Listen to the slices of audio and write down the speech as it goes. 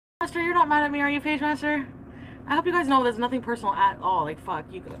Master, you're not mad at me, are you, Page Master? I hope you guys know there's nothing personal at all. Like, fuck.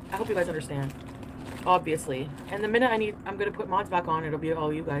 I hope you guys understand. Obviously. And the minute I'm gonna put mods back on, it'll be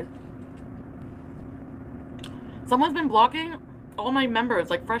all you guys. Someone's been blocking all my members,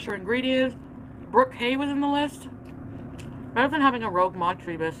 like Fresher Ingredients. Brooke Hay was in the list. Better than having a rogue mod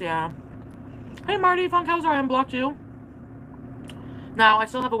Trebus, yeah. Hey Marty, Funkhauser, I unblocked you. Now, I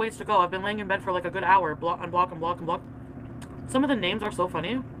still have a ways to go. I've been laying in bed for like a good hour. Unblock, unblock, unblock. Some of the names are so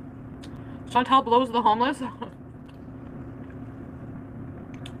funny. Chantal blows the homeless.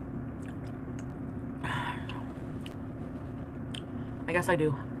 I guess I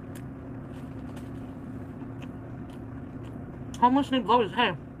do. Homeless need blows,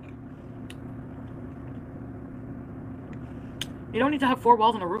 hey. You don't need to have 4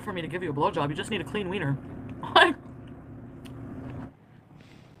 walls and a roof for me to give you a blowjob. You just need a clean wiener.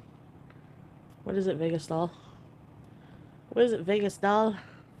 What is it, Vegas doll? What is it, Vegas doll?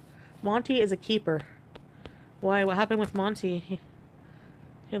 Monty is a keeper. Why? What happened with Monty?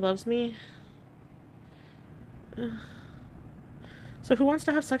 He loves me? So who wants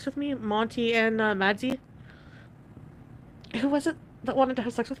to have sex with me? Monty and Madsy? Who was it that wanted to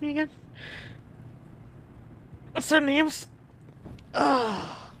have sex with me again? What's their names?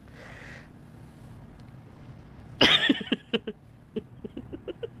 Ugh.